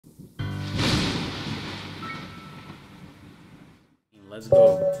let's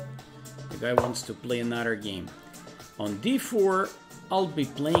go. The guy wants to play another game. On d4, I'll be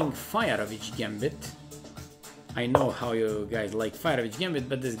playing Fiarovich Gambit. I know how you guys like Fiarovich Gambit,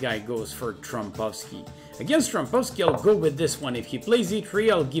 but this guy goes for Trompowsky. Against Trompowsky, I'll go with this one. If he plays e3,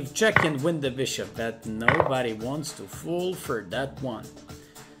 I'll give check and win the bishop. That nobody wants to fall for that one.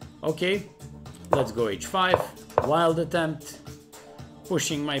 Okay, let's go h5. Wild attempt.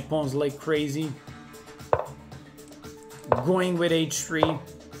 Pushing my pawns like crazy. Going with h3.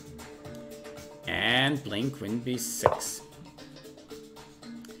 And playing queen b6.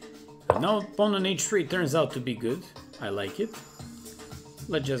 Now pawn on h3 turns out to be good. I like it.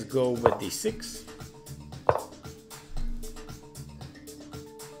 Let's just go with d6.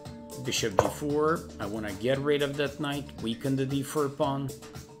 Bishop g4. I want to get rid of that knight. Weaken the d4 pawn.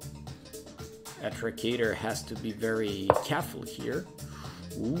 Attracator has to be very careful here.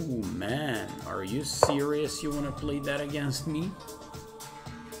 Ooh, man. Are you serious? You want to play that against me?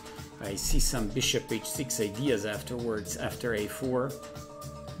 I see some bishop h6 ideas afterwards, after a4.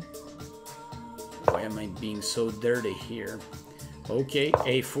 Why am I being so dirty here? Okay,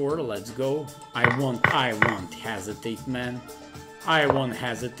 a4, let's go. I won't hesitate, man. I won't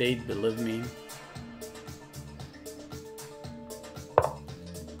hesitate, believe me.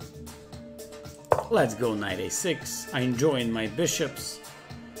 Let's go knight a6. I enjoy my bishops.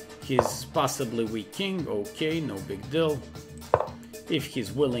 He's possibly weak king. Okay, no big deal. If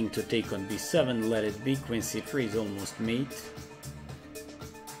he's willing to take on b7, let it be. Queen c3 is almost mate.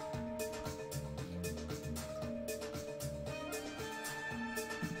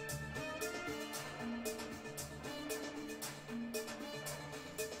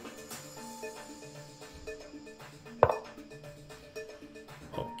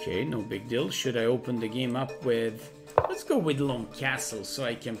 Okay, no big deal. Should I open the game up with... Let's go with long castle so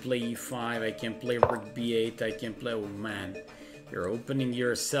I can play e5, I can play rook b8, I can play... Oh man, you're opening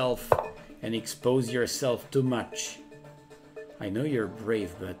yourself and expose yourself too much. I know you're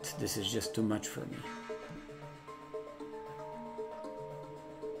brave, but this is just too much for me.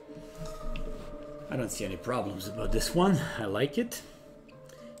 I don't see any problems about this one. I like it.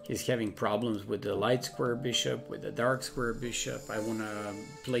 He's having problems with the light square bishop, with the dark square bishop. I want to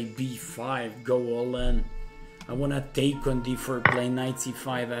play b5, go all in. I want to take on d4, play knight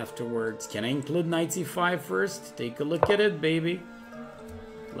c5 afterwards. Can I include knight c5 first? Take a look at it, baby.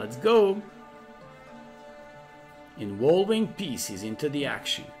 Let's go. Involving pieces into the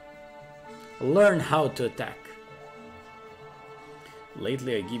action. Learn how to attack.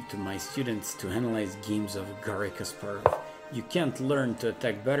 Lately I give to my students to analyze games of Garry Kasparov. You can't learn to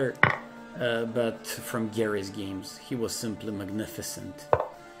attack better, but from Gary's games. He was simply magnificent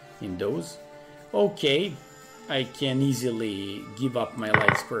in those. Okay, I can easily give up my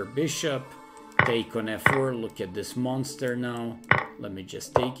light square bishop, take on f4, look at this monster now. Let me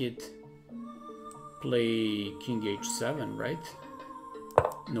just take it. Play king h7, right?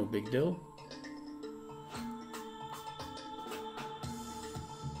 No big deal.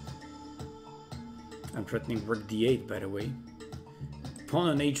 I'm threatening rook d8, by the way. Pawn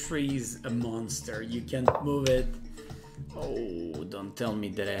on h3 is a monster. You can't move it. Oh, don't tell me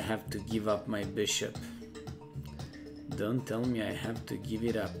that I have to give up my bishop. Don't tell me I have to give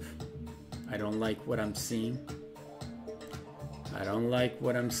it up. I don't like what I'm seeing. I don't like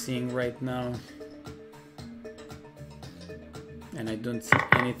what I'm seeing right now. And I don't see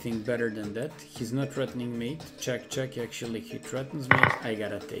anything better than that. He's not threatening mate. Check, check. Actually, he threatens mate. I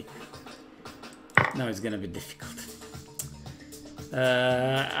gotta take. Now it's gonna be difficult.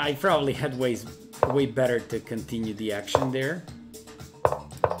 I probably had way better to continue the action there.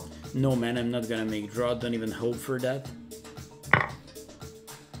 No man, I'm not gonna make draw. Don't even hope for that.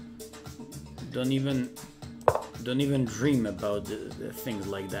 Don't even dream about the things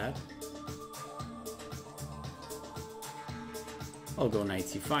like that. I'll go knight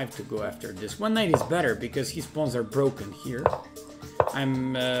c5 to go after this. One knight is better because his pawns are broken here.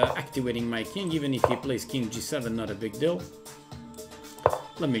 I'm activating my king, even if he plays king g7, not a big deal.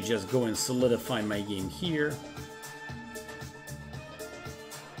 Let me just go and solidify my game here.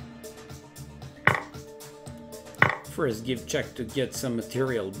 First give check to get some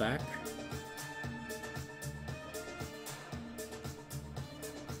material back.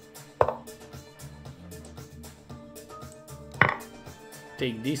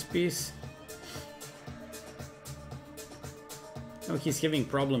 Take this piece. Oh, he's having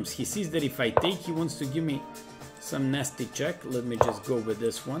problems. He sees that if I take, he wants to give me some nasty check. Let me just go with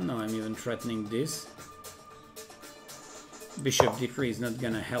this one. Now I'm even threatening this. Bishop d3 is not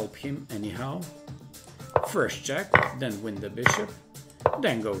gonna help him anyhow. First check, then win the bishop.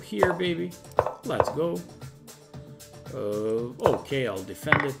 Then go here, baby. Let's go. Okay, I'll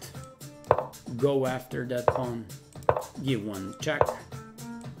defend it. Go after that pawn. Give one check.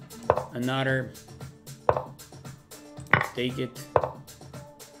 Another. Take it.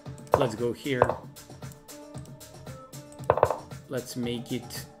 Let's go here. Let's make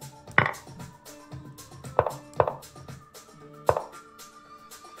it.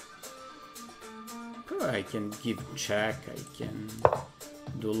 I can give check. I can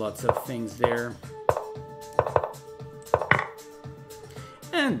do lots of things there.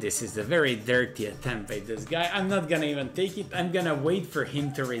 And this is a very dirty attempt by this guy. I'm not gonna even take it. I'm gonna wait for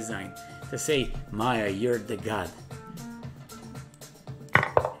him to resign. To say, Maya, you're the god.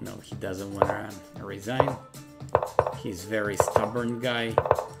 No, he doesn't wanna resign. He's a very stubborn guy.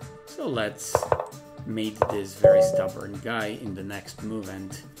 So let's mate this very stubborn guy in the next move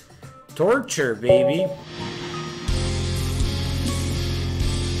and torture, baby.